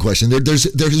this one question. There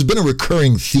has been a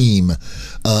recurring theme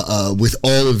with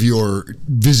all of your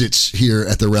visits here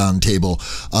at the Round Table,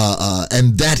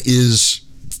 and that is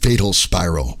Fatal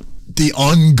Spiral. The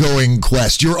ongoing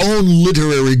quest, your own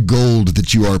literary gold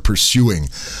that you are pursuing.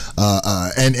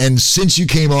 And since you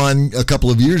came on a couple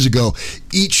of years ago,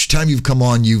 each time you've come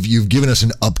on, you've given us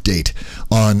an update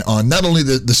on not only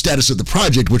the status of the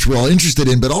project, which we're all interested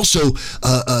in, but also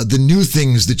the new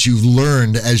things that you've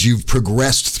learned as you've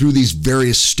progressed through these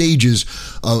various stages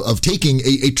of taking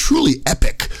a truly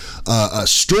epic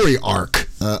story arc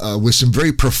with some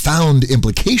very profound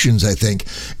implications, I think,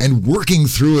 and working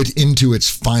through it into its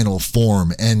final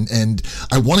form. And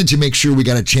I wanted to make sure we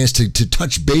got a chance to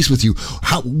touch base with you.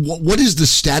 What is the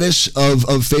status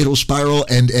of Fatal Spiral,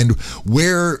 and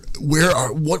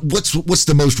what's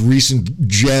the most recent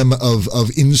gem of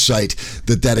insight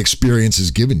that experience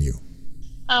has given you?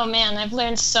 Oh man, I've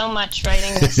learned so much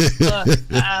writing this book.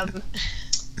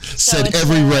 Said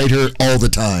every writer all the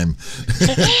time.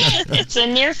 It's a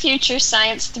near future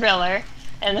science thriller,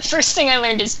 and the first thing I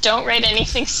learned is don't write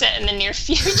anything set in the near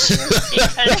future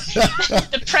because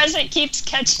the present keeps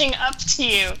catching up to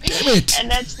you. Damn it. And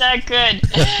that's not good.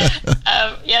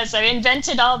 Yes, I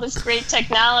invented all this great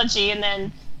technology, and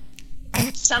then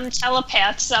some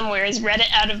telepath somewhere has read it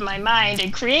out of my mind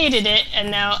and created it, and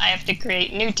now I have to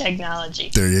create new technology.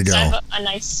 There you go. So I have a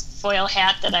nice foil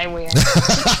hat that I wear.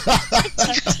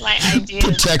 Protect my ideas.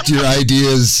 Protect your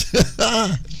ideas.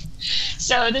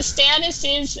 So the status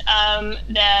is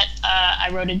that I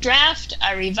wrote a draft,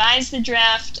 I revised the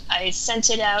draft, I sent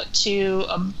it out to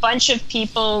a bunch of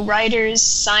people, writers,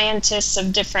 scientists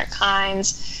of different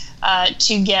kinds,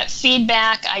 to get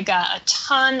feedback. I got a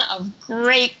ton of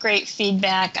great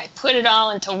feedback. I put it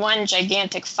all into one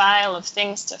gigantic file of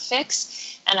things to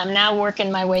fix, and I'm now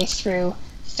working my way through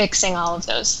fixing all of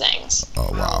those things. Oh,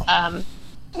 wow.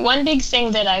 One big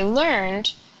thing that I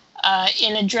learned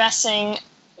in addressing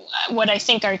what I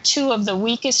think are two of the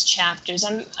weakest chapters,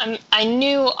 I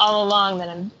knew all along that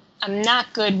I'm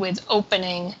not good with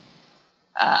opening.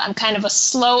 I'm kind of a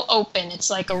slow open. It's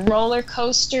like a roller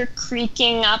coaster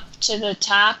creaking up to the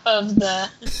top of the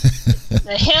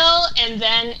hill, and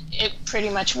then it pretty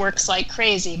much works like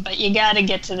crazy. But you got to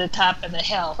get to the top of the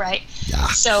hill, right? Yeah.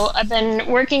 So I've been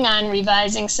working on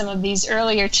revising some of these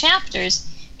earlier chapters,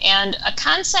 and a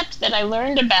concept that I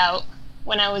learned about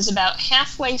when I was about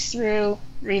halfway through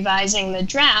revising the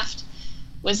draft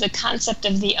was the concept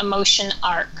of the emotion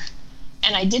arc.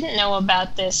 And I didn't know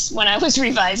about this when I was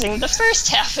revising the first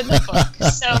half of the book.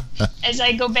 So as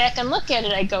I go back and look at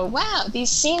it, I go, wow,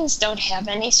 these scenes don't have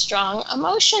any strong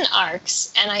emotion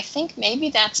arcs. And I think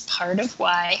maybe that's part of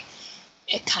why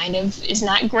it kind of is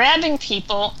not grabbing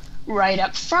people right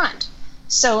up front.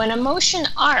 So an emotion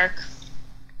arc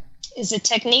is a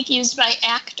technique used by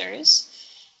actors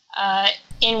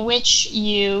in which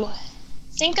you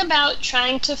think about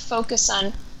trying to focus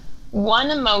on one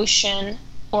emotion,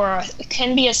 or it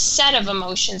can be a set of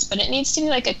emotions, but it needs to be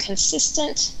like a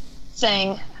consistent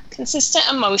thing, consistent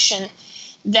emotion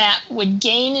that would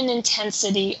gain in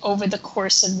intensity over the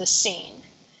course of the scene.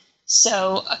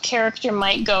 So a character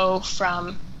might go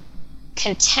from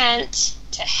content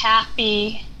to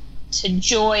happy to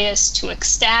joyous to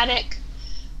ecstatic,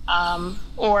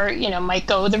 or might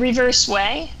go the reverse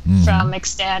way, from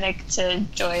ecstatic to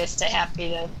joyous to happy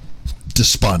to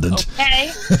despondent.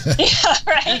 Okay. Yeah,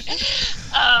 right.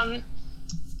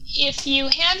 If you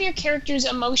have your character's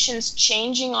emotions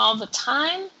changing all the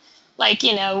time, like,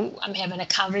 I'm having a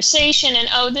conversation and,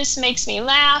 oh, this makes me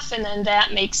laugh, and then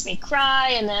that makes me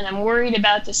cry, and then I'm worried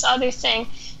about this other thing,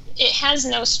 it has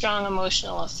no strong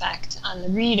emotional effect on the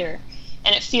reader,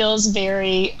 and it feels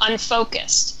very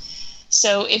unfocused.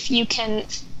 So if you can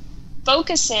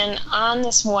focus in on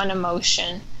this one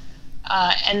emotion,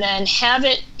 and then have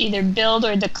it either build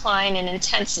or decline in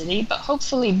intensity, but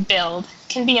hopefully build.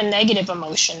 Can be a negative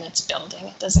emotion that's building.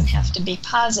 It doesn't have to be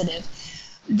positive.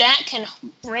 That can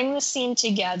bring the scene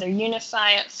together,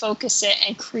 unify it, focus it,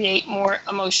 and create more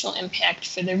emotional impact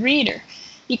for the reader.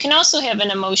 You can also have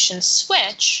an emotion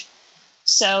switch.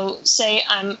 So say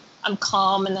I'm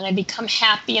calm, and then I become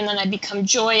happy, and then I become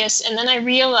joyous, and then I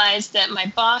realize that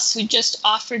my boss, who just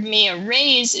offered me a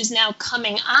raise, is now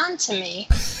coming on to me.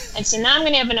 And so now I'm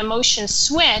going to have an emotion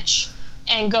switch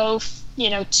and go,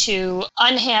 to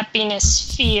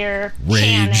unhappiness, fear,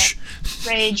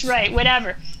 rage, right,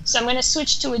 whatever. So I'm going to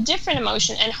switch to a different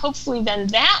emotion, and hopefully then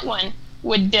that one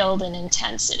would build in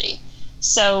intensity.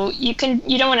 So you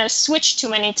don't want to switch too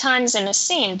many times in a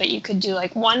scene, but you could do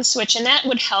like one switch, and that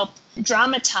would help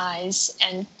dramatize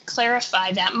and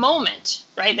clarify that moment,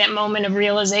 right? That moment of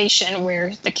realization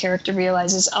where the character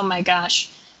realizes, oh my gosh,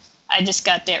 I just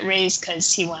got that raise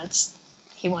because he wants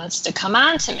to come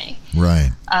on to me.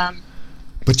 Right.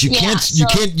 But you can't.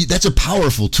 That's a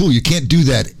powerful tool. You can't do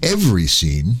that every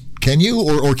scene, can you?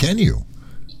 Or can you?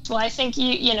 Well, I think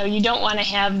you don't want to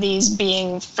have these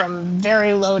being from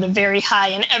very low to very high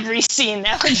in every scene.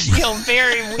 That would feel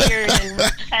very weird and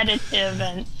repetitive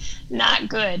and not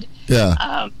good.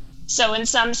 Yeah. So in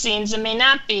some scenes, it may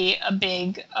not be a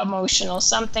big emotional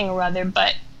something or other,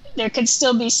 but there could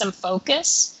still be some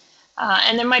focus,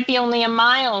 and there might be only a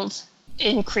mild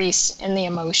increase in the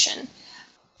emotion.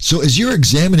 So as you're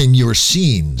examining your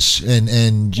scenes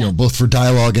and both for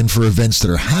dialogue and for events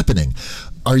that are happening,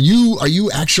 are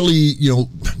you actually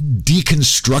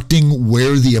deconstructing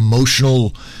where the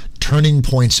emotional turning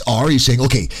points are? Are you saying,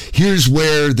 okay, here's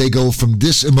where they go from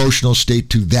this emotional state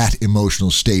to that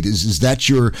emotional state? Is that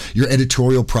your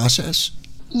editorial process?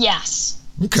 Yes.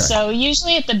 Okay. So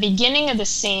usually at the beginning of the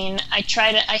scene, I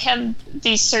have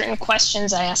these certain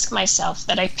questions I ask myself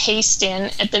that I paste in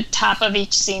at the top of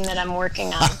each scene that I'm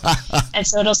working on. And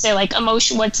so it'll say like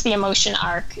emotion, what's the emotion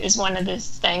arc is one of the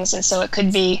things. And so it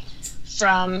could be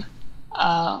from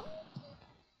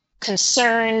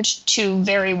concerned to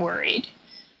very worried.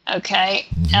 Okay.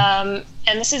 And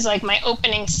this is like my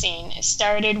opening scene. It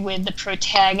started with the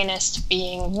protagonist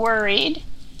being worried.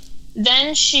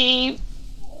 Then she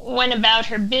went about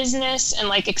her business and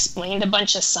like explained a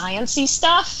bunch of sciencey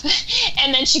stuff,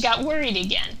 and then she got worried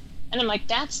again. And I'm like,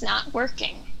 that's not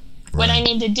working. Right. What I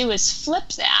need to do is flip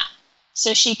that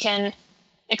so she can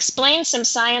explain some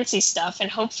sciencey stuff and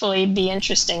hopefully be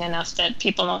interesting enough that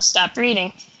people don't stop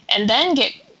reading, and then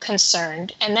get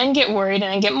concerned, and then get worried,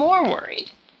 and then get more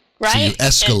worried. Right? So you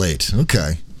escalate.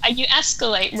 Okay. You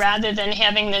escalate rather than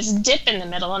having this dip in the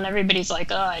middle, and everybody's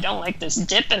like, oh, I don't like this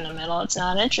dip in the middle. It's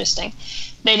not interesting.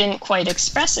 They didn't quite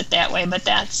express it that way, but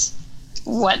that's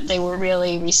what they were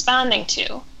really responding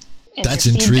to. That's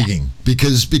intriguing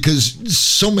because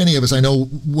so many of us, I know,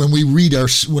 when we read our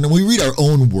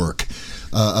own work,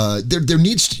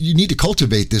 you need to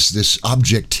cultivate this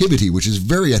objectivity, which is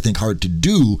very, I think, hard to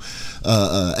do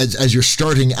as you're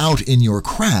starting out in your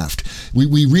craft.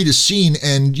 We read a scene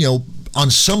and, on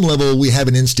some level we have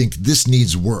an instinct, this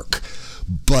needs work,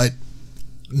 but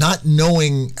not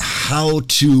knowing how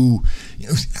to,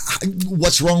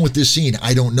 what's wrong with this scene?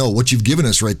 I don't know. What you've given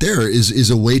us right there is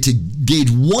a way to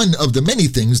gauge one of the many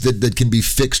things that can be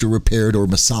fixed or repaired or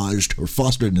massaged or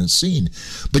fostered in a scene,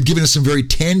 but giving us some very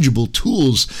tangible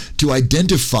tools to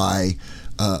identify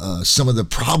some of the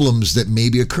problems that may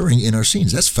be occurring in our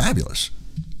scenes. That's fabulous.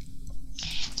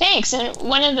 Thanks. And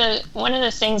one of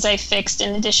the things I fixed,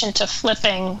 in addition to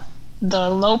flipping the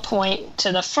low point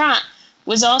to the front,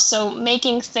 was also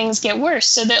making things get worse,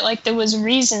 so that like there was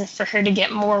reason for her to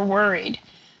get more worried.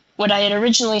 What I had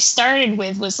originally started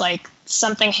with was like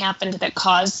something happened that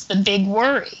caused the big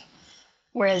worry,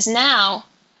 whereas now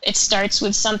it starts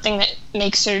with something that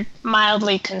makes her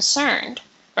mildly concerned,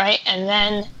 right? And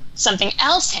then something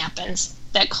else happens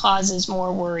that causes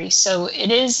more worry. So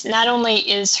it is, not only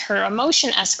is her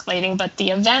emotion escalating, but the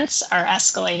events are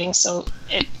escalating, so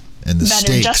it and the better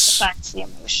stakes justifies the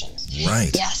emotions. Right.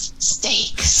 Yes,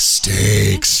 stakes.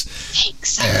 Stakes.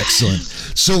 Excellent.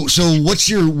 So what's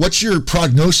your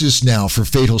prognosis now for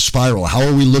Fatal Spiral? How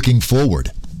are we looking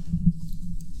forward?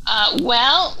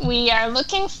 Well, we are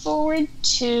looking forward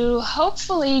to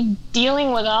hopefully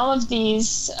dealing with all of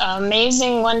these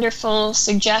amazing, wonderful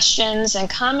suggestions and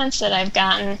comments that I've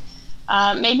gotten,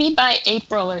 maybe by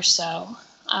April or so.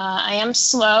 I am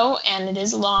slow, and it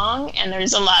is long, and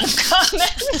there's a lot of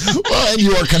comments. Well, and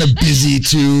you are kind of busy,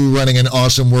 too, running an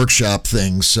awesome workshop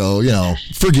thing, so,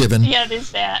 forgiven. Yeah,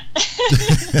 there's that.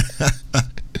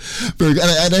 Very good.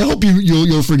 And I hope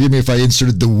you'll forgive me if I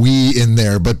inserted the we in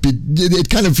there, but it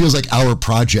kind of feels like our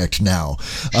project now.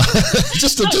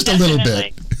 just a little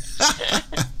bit.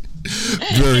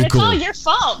 Very it's cool. all your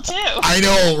fault, too. I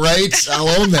know, right?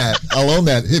 I'll own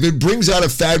that. If it brings out a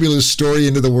fabulous story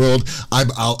into the world,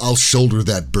 I'll shoulder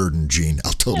that burden, Gene.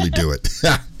 I'll totally do it.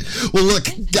 Well, look,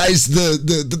 guys,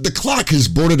 the clock has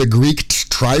boarded a Greek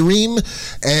trireme,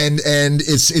 and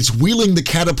it's wheeling the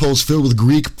catapults filled with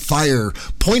Greek fire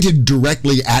pointed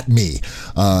directly at me,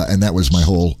 and that was my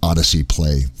whole Odyssey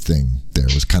play thing. There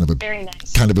was kind of very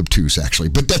nice. Kind of obtuse, actually,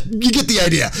 but you get the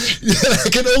idea. I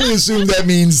can only assume that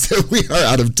means that we are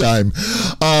out of time.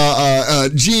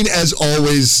 Gene, as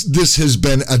always, this has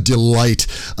been a delight.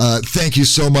 Thank you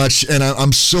so much, and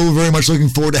I'm so very much looking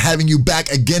forward to having you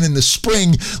back again in the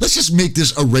spring. Let's just make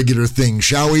this a regular thing,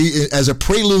 shall we? As a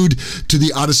prelude to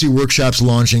the Odyssey Workshops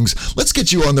launchings, let's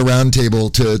get you on the round table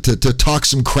to talk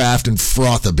some craft and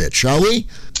froth a bit, shall we?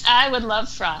 I would love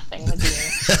frothing with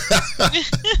you.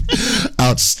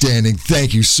 Outstanding.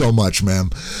 Thank you so much, ma'am.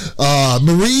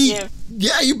 Marie?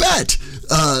 Yeah, you bet.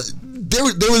 There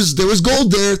was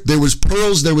gold there. There was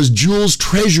pearls. There was jewels.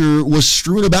 Treasure was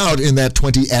strewn about in that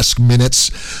 20-esque minutes.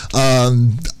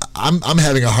 I'm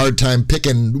having a hard time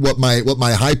picking what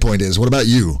my high point is. What about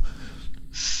you?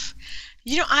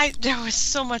 There was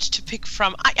so much to pick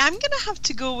from. I'm gonna have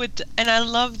to go with, and I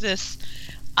love this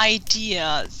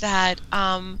idea that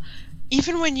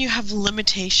even when you have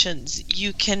limitations,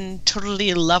 you can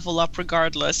totally level up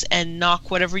regardless and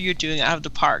knock whatever you're doing out of the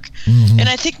park. Mm-hmm. And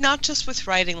I think not just with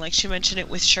writing, like she mentioned it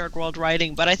with shared world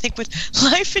writing, but I think with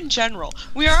life in general.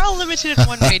 We are all limited in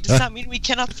one way. Does that mean we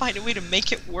cannot find a way to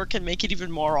make it work and make it even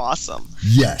more awesome?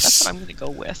 Yes. That's what I'm going to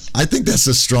go with. I think that's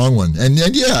a strong one. And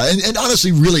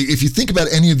honestly, really, if you think about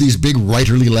any of these big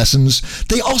writerly lessons,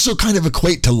 they also kind of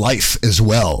equate to life as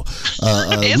well.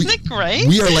 Isn't it great?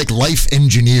 We are like life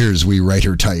engineers, we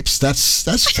writer types.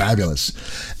 That's fabulous.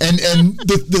 And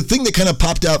the thing that kind of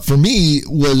popped out for me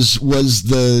was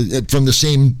from the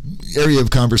same area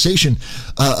of conversation,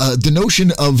 the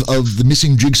notion of the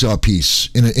missing jigsaw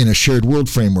piece in a shared world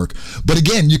framework. But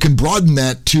again, you can broaden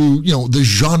that to the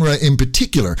genre in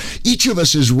particular. Each of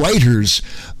us as writers,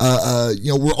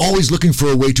 we're always looking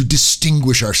for a way to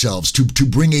distinguish ourselves, to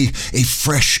bring a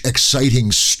fresh,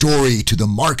 exciting story to the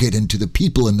market and to the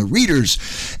people and the readers.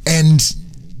 And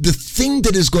the thing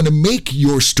that is going to make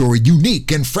your story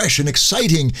unique and fresh and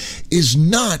exciting is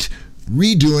not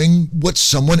redoing what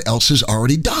someone else has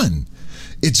already done.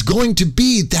 It's going to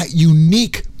be that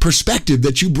unique perspective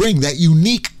that you bring, that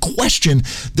unique question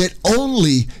that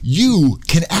only you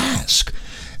can ask.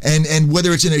 And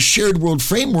whether it's in a shared world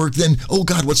framework, then, oh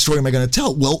God, what story am I going to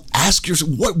tell? Well, ask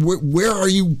yourself, where are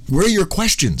your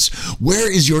questions?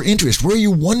 Where is your interest? Where are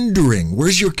you wondering?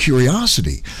 Where's your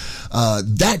curiosity?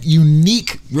 That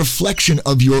unique reflection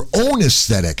of your own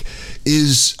aesthetic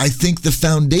is, I think, the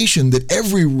foundation that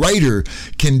every writer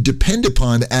can depend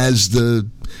upon as the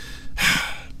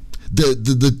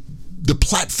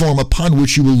platform upon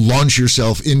which you will launch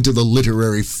yourself into the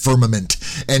literary firmament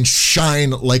and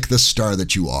shine like the star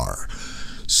that you are.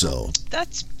 So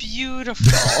that's beautiful.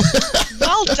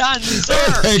 Well done, sir.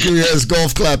 Oh, thank you. Yes,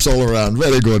 golf claps all around.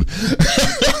 Very good.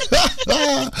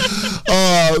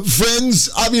 Friends,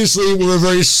 obviously we're a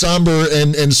very somber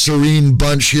and serene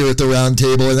bunch here at the round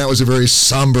table, and that was a very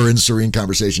somber and serene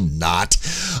conversation. Not.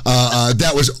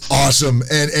 That was awesome.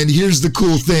 And here's the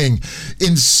cool thing.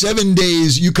 In 7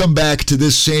 days, you come back to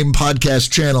this same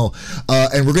podcast channel,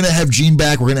 and we're going to have Gene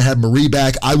back. We're going to have Marie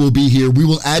back. I will be here. We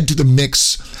will add to the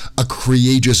mix a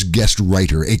courageous guest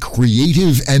writer, a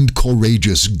creative and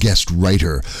courageous guest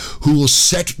writer who will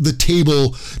set the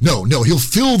table. No, he'll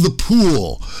fill the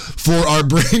pool for our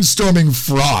brainstorming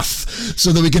froth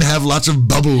so that we can have lots of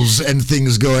bubbles and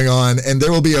things going on, and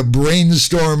there will be a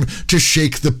brainstorm to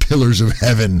shake the pillars of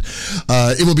heaven.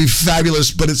 It will be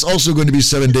fabulous, but it's also going to be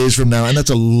 7 days from now, and that's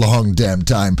a long damn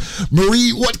time.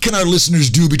 Marie, what can our listeners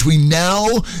do between now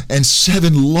and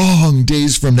 7 long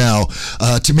days from now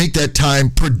to make that time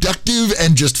productive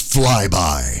and just fly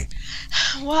by?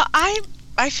 Well, I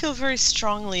feel very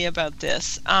strongly about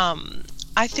this.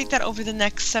 I think that over the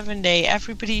next 7 days,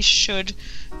 everybody should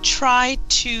try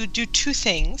to do 2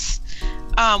 things.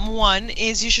 One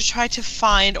is you should try to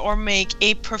find or make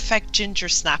a perfect ginger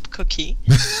snap cookie.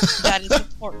 That is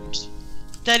important.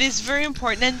 That is very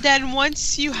important. And then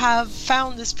once you have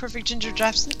found this perfect ginger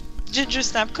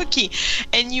snap cookie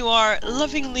and you are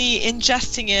lovingly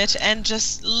ingesting it and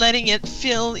just letting it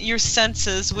fill your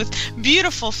senses with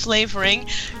beautiful flavoring,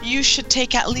 you should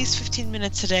take at least 15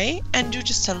 minutes a day and do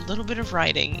just a little bit of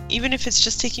writing. Even if it's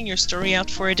just taking your story out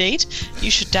for a date,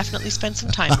 you should definitely spend some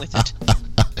time with it.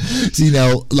 See,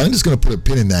 now, I'm just going to put a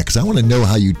pin in that because I want to know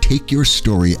how you take your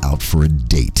story out for a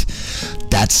date.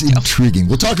 That's intriguing.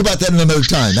 We'll talk about that in another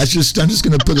time. I'm just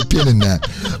going to put a pin in that.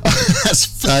 That's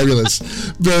fabulous.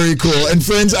 Very cool. And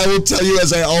friends, I will tell you,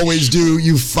 as I always do,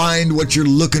 you find what you're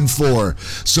looking for.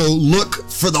 So look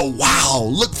for the wow.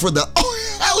 Look for the,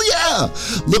 oh, hell yeah.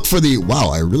 Look for the, wow,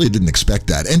 I really didn't expect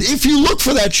that. And if you look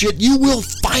for that shit, you will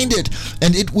find it,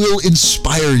 and it will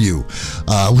inspire you.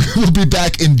 We will be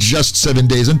back in just 7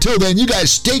 days. Until then, you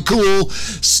guys stay cool,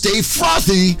 stay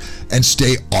frothy, and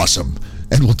stay awesome.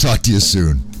 And we'll talk to you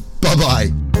soon.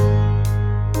 Bye-bye.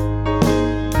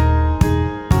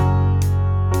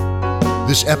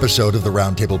 This episode of the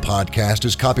Roundtable Podcast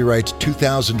is copyright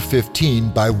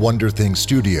 2015 by Wonder Thing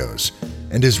Studios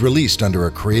and is released under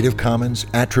a Creative Commons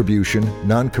Attribution,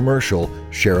 Non-Commercial,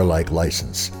 Share-alike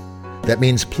license. That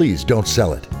means please don't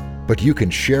sell it, but you can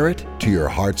share it to your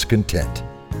heart's content.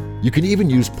 You can even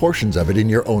use portions of it in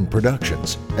your own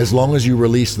productions, as long as you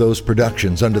release those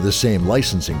productions under the same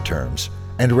licensing terms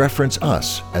and reference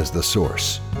us as the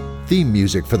source. Theme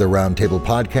music for the Roundtable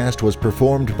Podcast was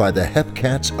performed by the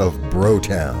Hepcats of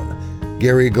Brotown,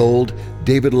 Gary Gold,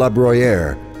 David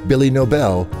Labroyere, Billy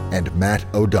Nobel, and Matt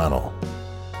O'Donnell.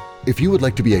 If you would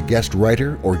like to be a guest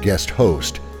writer or guest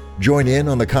host, join in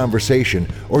on the conversation,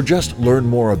 or just learn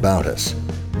more about us,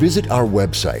 visit our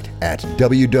website at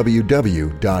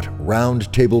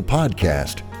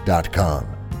www.roundtablepodcast.com.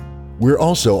 We're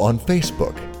also on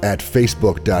Facebook at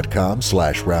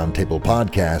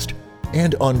facebook.com/roundtablepodcast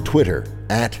and on Twitter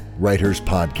at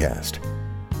WritersPodcast.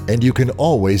 And you can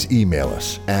always email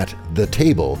us at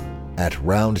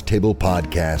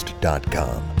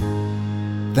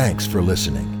thetable@roundtablepodcast.com. Thanks for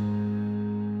listening.